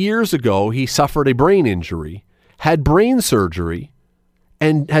 8 years ago he suffered a brain injury, had brain surgery,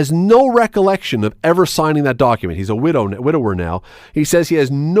 and has no recollection of ever signing that document. He's a widower now. He says he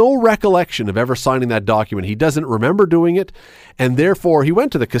has no recollection of ever signing that document. He doesn't remember doing it, and therefore he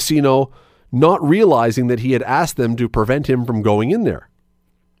went to the casino not realizing that he had asked them to prevent him from going in there.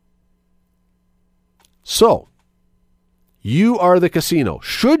 So, you are the casino.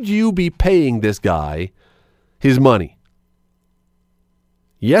 Should you be paying this guy his money?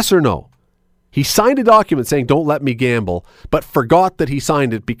 Yes or no? He signed a document saying, don't let me gamble, but forgot that he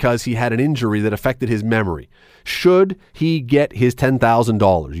signed it because he had an injury that affected his memory. Should he get his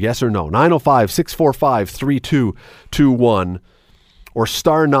 $10,000? Yes or no? 905-645-3221 or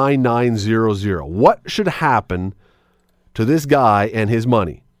star 9900. What should happen to this guy and his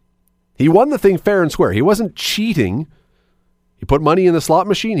money? He won the thing fair and square. He wasn't cheating. He put money in the slot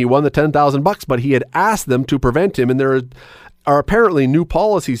machine. He won the $10,000, but he had asked them to prevent him, and there are apparently new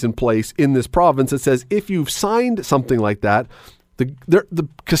policies in place in this province that says if you've signed something like that, the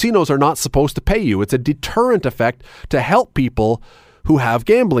casinos are not supposed to pay you. It's a deterrent effect to help people who have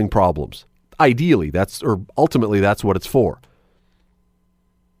gambling problems. Ideally, ultimately, that's what it's for.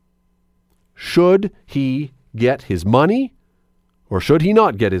 Should he get his money or should he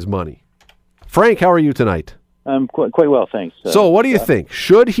not get his money? Frank, how are you tonight? I'm quite well, thanks. So what do you think?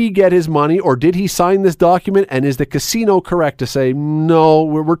 Should he get his money or did he sign this document? And is the casino correct to say, no,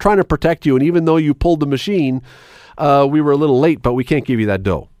 we're trying to protect you, and even though you pulled the machine, we were a little late, but we can't give you that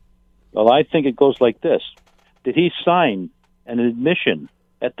dough? Well, I think it goes like this. Did he sign an admission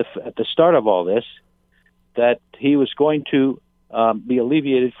at the start of all this that he was going to be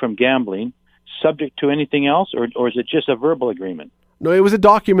alleviated from gambling subject to anything else, or is it just a verbal agreement? No, it was a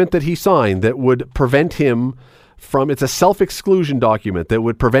document that he signed that would prevent him from, it's a self-exclusion document that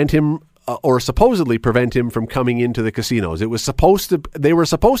would prevent him or supposedly prevent him from coming into the casinos. They were supposed to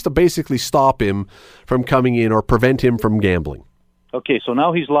basically stop him from coming in or prevent him from gambling. Okay, so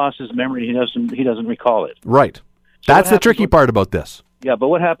now he's lost his memory. He doesn't recall it. Right. So that's the tricky part about this. Yeah, but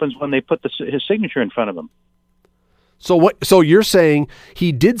what happens when they put his signature in front of him? So you're saying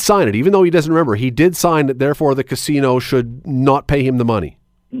he did sign it, even though he doesn't remember. He did sign it, therefore the casino should not pay him the money.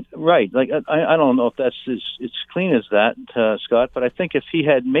 Right. Like I don't know if that's as clean as that, Scott. But I think if he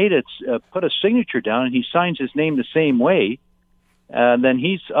had made it, put a signature down, and he signs his name the same way, then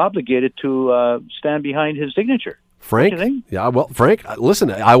he's obligated to stand behind his signature. Frank? Yeah, well, Frank,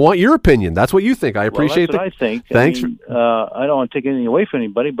 listen, I want your opinion. That's what you think. I appreciate that's what I think. Thanks. I don't want to take anything away from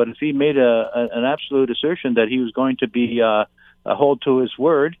anybody, but if he made an absolute assertion that he was going to be hold to his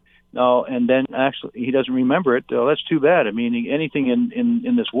word, and then actually he doesn't remember it, that's too bad. I mean, anything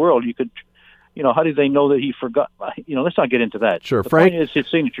in this world, you could, how do they know that he forgot? Let's not get into that. Sure, the Frank. Point is his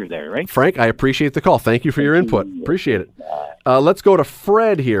signature there, right? Frank, I appreciate the call. Thank you for your input. Appreciate it. Let's go to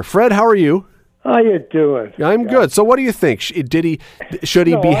Fred here. Fred, how are you? How you doing? I'm good. So what do you think? Should he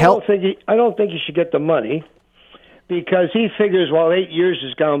be held? I don't think he should get the money because he figures, 8 years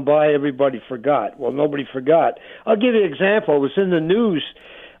has gone by, everybody forgot. Well, nobody forgot. I'll give you an example. It was in the news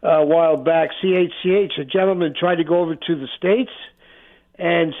a while back, CHCH, a gentleman tried to go over to the States,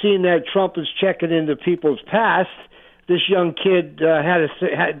 and seeing that Trump was checking into people's past, this young kid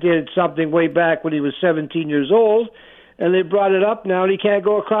did something way back when he was 17 years old, and they brought it up now, and he can't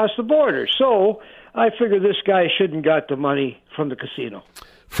go across the border. So I figure this guy shouldn't got the money from the casino.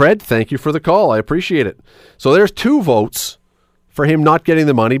 Fred, thank you for the call. I appreciate it. So there's 2 votes for him not getting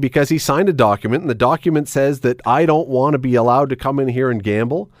the money because he signed a document, and the document says that I don't want to be allowed to come in here and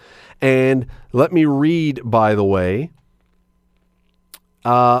gamble. And let me read, by the way,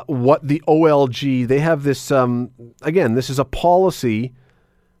 what the OLG, they have this, again, this is a policy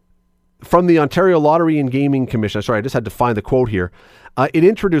from the Ontario Lottery and Gaming Commission. Sorry, I just had to find the quote here. It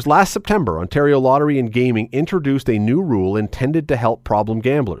introduced last September, Ontario Lottery and Gaming introduced a new rule intended to help problem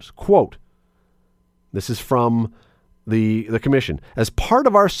gamblers. Quote, this is from the commission. As part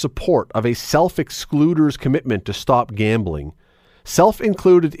of our support of a self-excluder's commitment to stop gambling,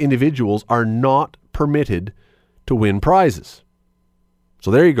 self-included individuals are not permitted to win prizes.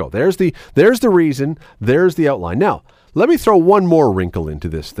 So there you go. There's the reason. There's the outline. Now, let me throw one more wrinkle into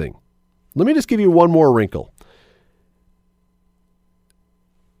this thing. Let me just give you one more wrinkle.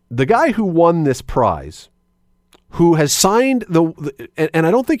 The guy who won this prize, who has signed and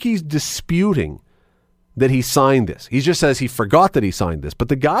I don't think he's disputing that he signed this. He just says he forgot that he signed this. But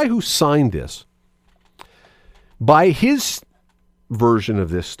the guy who signed this, by his version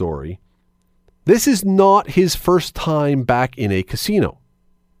of this story, this is not his first time back in a casino.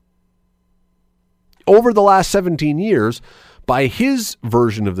 Over the last 17 years, by his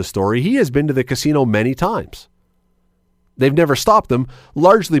version of the story, he has been to the casino many times. They've never stopped him,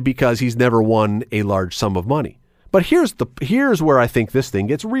 largely because he's never won a large sum of money. But here's where I think this thing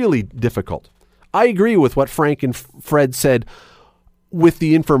gets really difficult. I agree with what Frank and Fred said with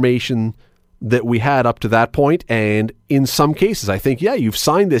the information that we had up to that point, and in some cases, I think, yeah, you've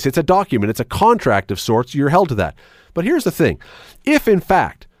signed this. It's a document. It's a contract of sorts. You're held to that. But here's the thing. If, in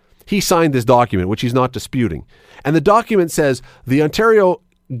fact, he signed this document, which he's not disputing, and the document says the Ontario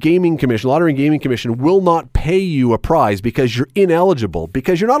Gaming Commission, Lottery and Gaming Commission, will not pay you a prize because you're ineligible,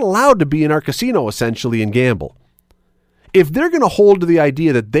 because you're not allowed to be in our casino, essentially, and gamble. If they're going to hold to the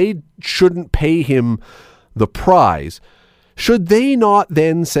idea that they shouldn't pay him the prize, should they not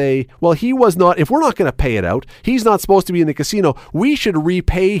then say, well, he was not, if we're not going to pay it out, he's not supposed to be in the casino, we should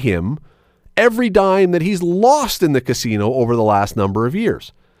repay him every dime that he's lost in the casino over the last number of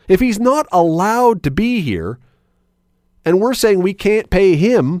years. If he's not allowed to be here, and we're saying we can't pay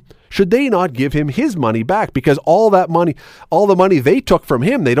him, should they not give him his money back? Because all the money they took from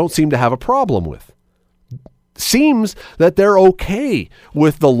him, they don't seem to have a problem with. Seems that they're okay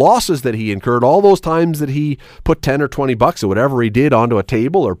with the losses that he incurred, all those times that he put 10 or 20 bucks or whatever he did onto a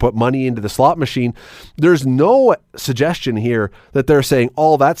table or put money into the slot machine. There's no suggestion here that they're saying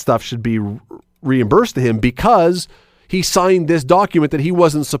all that stuff should be reimbursed to him because he signed this document that he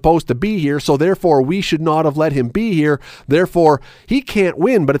wasn't supposed to be here, so therefore we should not have let him be here. Therefore, he can't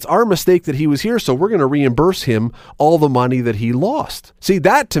win, but it's our mistake that he was here, so we're going to reimburse him all the money that he lost. See,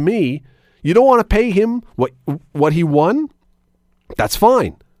 that to me, you don't want to pay him what he won? That's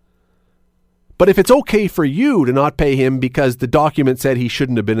fine. But if it's okay for you to not pay him because the document said he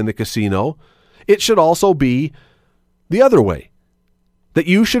shouldn't have been in the casino, it should also be the other way. That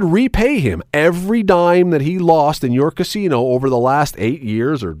you should repay him every dime that he lost in your casino over the last 8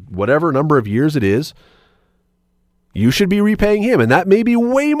 years or whatever number of years it is. You should be repaying him, and that may be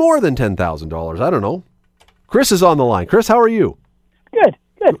way more than $10,000. I don't know. Chris is on the line. Chris, how are you? Good.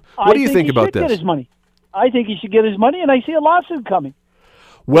 What do you think about this? Get his money. I think he should get his money, and I see a lawsuit coming.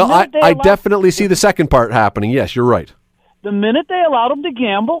 Well, I definitely see the second part happening. Yes, you're right. The minute they allowed him to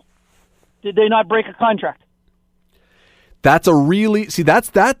gamble, did they not break a contract? That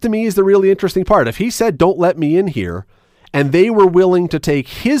to me is the really interesting part. If he said, don't let me in here, and they were willing to take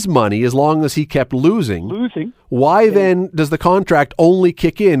his money as long as he kept losing, why then does the contract only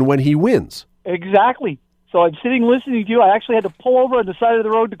kick in when he wins? Exactly. So I'm sitting listening to you. I actually had to pull over on the side of the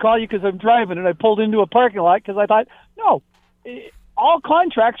road to call you because I'm driving, and I pulled into a parking lot because I thought, no, all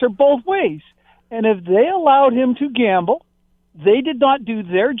contracts are both ways. And if they allowed him to gamble, they did not do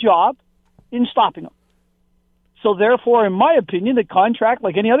their job in stopping him. So therefore, in my opinion, the contract,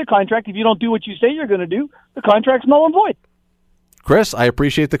 like any other contract, if you don't do what you say you're going to do, the contract's null and void. Chris, I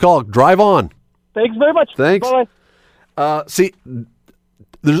appreciate the call. Drive on. Thanks very much. Thanks. Bye-bye. See,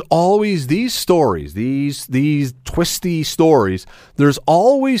 there's always these stories, these twisty stories. There's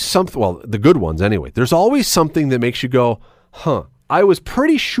always something, well, the good ones anyway. There's always something that makes you go, I was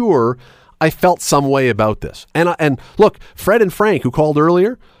pretty sure I felt some way about this. And look, Fred and Frank, who called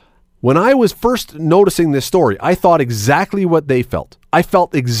earlier, when I was first noticing this story, I thought exactly what they felt. I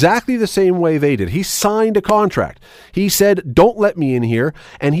felt exactly the same way they did. He signed a contract. He said, don't let me in here.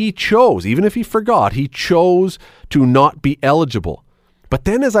 And he chose, even if he forgot, he chose to not be eligible. But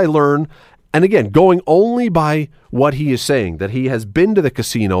then as I learn, and again, going only by what he is saying, that he has been to the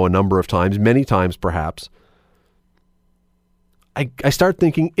casino a number of times, many times perhaps, I start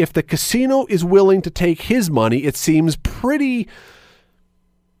thinking, if the casino is willing to take his money, it seems pretty,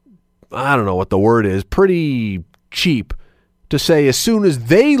 I don't know what the word is, pretty cheap to say as soon as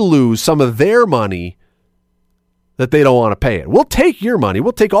they lose some of their money, that they don't want to pay it. We'll take your money.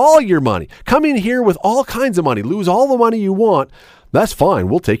 We'll take all your money. Come in here with all kinds of money. Lose all the money you want. That's fine.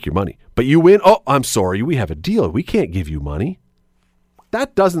 We'll take your money. But you win. Oh, I'm sorry. We have a deal. We can't give you money.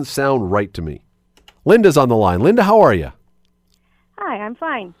 That doesn't sound right to me. Linda's on the line. Linda, how are you? Hi, I'm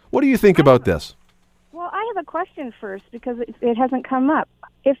fine. What do you think about this? Well, I have a question first because it hasn't come up.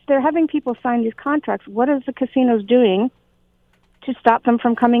 If they're having people sign these contracts, what is the casinos doing to stop them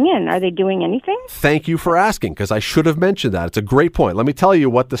from coming in? Are they doing anything? Thank you for asking, because I should have mentioned that. It's a great point. Let me tell you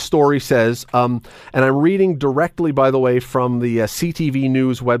what the story says. And I'm reading directly, by the way, from the CTV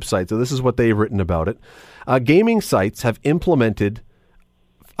News website. So this is what they've written about it. Gaming sites have implemented...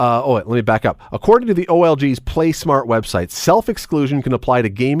 let me back up. According to the OLG's PlaySmart website, self-exclusion can apply to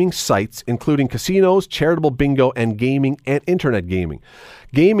gaming sites, including casinos, charitable bingo, and gaming and internet gaming.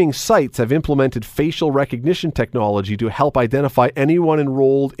 Gaming sites have implemented facial recognition technology to help identify anyone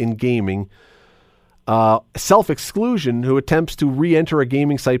enrolled in gaming. Self-exclusion who attempts to re-enter a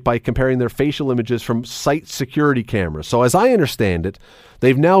gaming site by comparing their facial images from site security cameras. So as I understand it,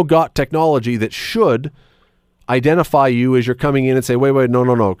 they've now got technology that should identify you as you're coming in and say, wait, no.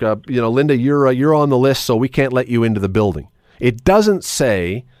 Linda, you're on the list, so we can't let you into the building. It doesn't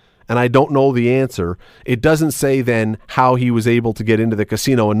say, and I don't know the answer, it doesn't say then how he was able to get into the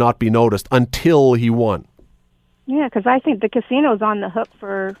casino and not be noticed until he won. Yeah, because I think the casino's on the hook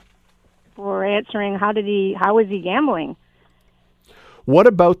for answering how was he gambling? What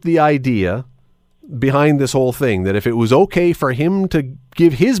about the idea behind this whole thing that if it was okay for him to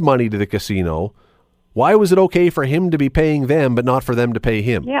give his money to the casino, why was it okay for him to be paying them but not for them to pay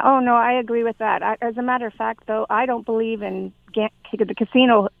him? Yeah, I agree with that. As a matter of fact, though, I don't believe in the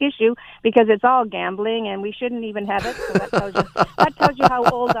casino issue because it's all gambling and we shouldn't even have it. So that tells you how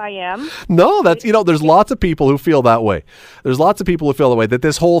old I am. No, there's lots of people who feel that way. There's lots of people who feel that way, that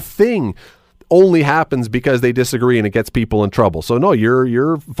this whole thing only happens because they disagree and it gets people in trouble. So no,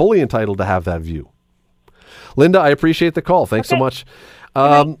 you're fully entitled to have that view. Linda, I appreciate the call. Thanks so much.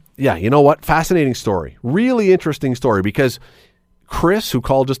 Yeah, you know what? Fascinating story. Really interesting story because Chris, who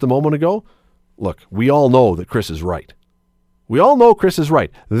called just a moment ago, look, we all know that Chris is right. We all know Chris is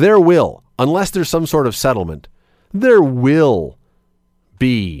right. There will, unless there's some sort of settlement, there will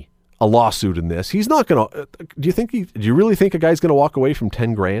be a lawsuit in this. He's not going to, do you really think a guy's going to walk away from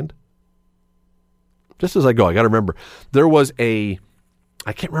 10 grand? Just as I go, I got to remember, there was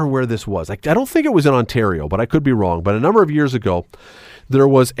I can't remember where this was. I don't think it was in Ontario, but I could be wrong. But a number of years ago, there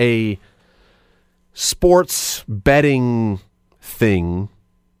was a sports betting thing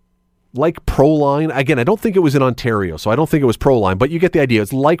like Proline. Again, I don't think it was in Ontario, so I don't think it was Proline, but you get the idea.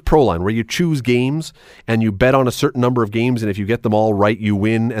 It's like Proline, where you choose games and you bet on a certain number of games, and if you get them all right, you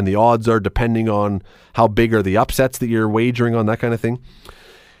win, and the odds are depending on how big are the upsets that you're wagering on, that kind of thing.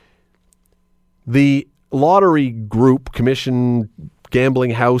 The lottery group, commission,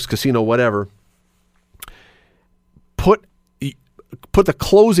 gambling house, casino, whatever, put the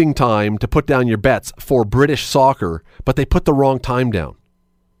closing time to put down your bets for British soccer, but they put the wrong time down.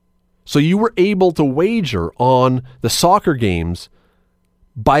 So you were able to wager on the soccer games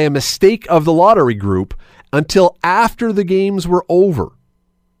by a mistake of the lottery group until after the games were over.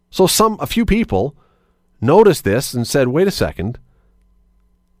 So a few people noticed this and said, wait a second,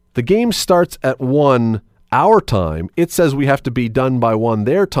 the game starts at 1 our time. It says we have to be done by 1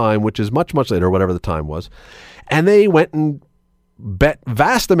 their time, which is much, much later, whatever the time was. And they went and bet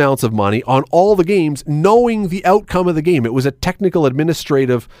vast amounts of money on all the games, knowing the outcome of the game. It was a technical,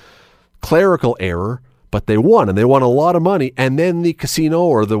 administrative, clerical error, but they won, and they won a lot of money. And then the casino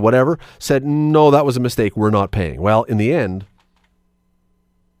or the whatever said, no, that was a mistake. We're not paying. Well, in the end,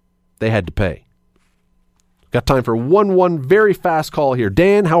 they had to pay. Got time for one very fast call here.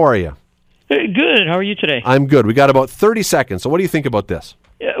 Dan, how are you? Hey, good. How are you today? I'm good. We got about 30 seconds. So what do you think about this?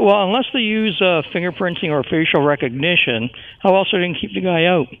 Yeah, well, unless they use fingerprinting or facial recognition, how else are they going to keep the guy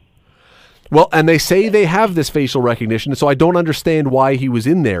out? Well, and they say they have this facial recognition, so I don't understand why he was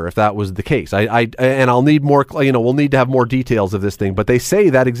in there if that was the case. I'll need more, we'll need to have more details of this thing, but they say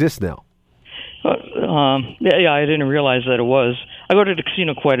that exists now. Yeah, I didn't realize that it was. I go to the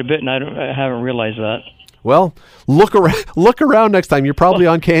casino quite a bit, and I haven't realized that. Well, look around next time. You're probably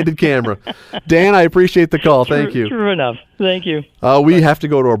on candid camera. Dan, I appreciate the call. Thank you. True enough. Thank you. We have to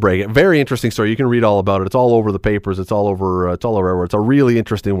go to a break. Very interesting story. You can read all about it. It's all over the papers. It's all over everywhere. It's a really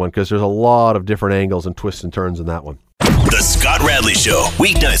interesting one because there's a lot of different angles and twists and turns in that one. The Scott Radley Show,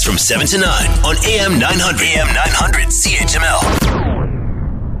 weeknights from 7 to 9 on AM 900. AM 900 CHML.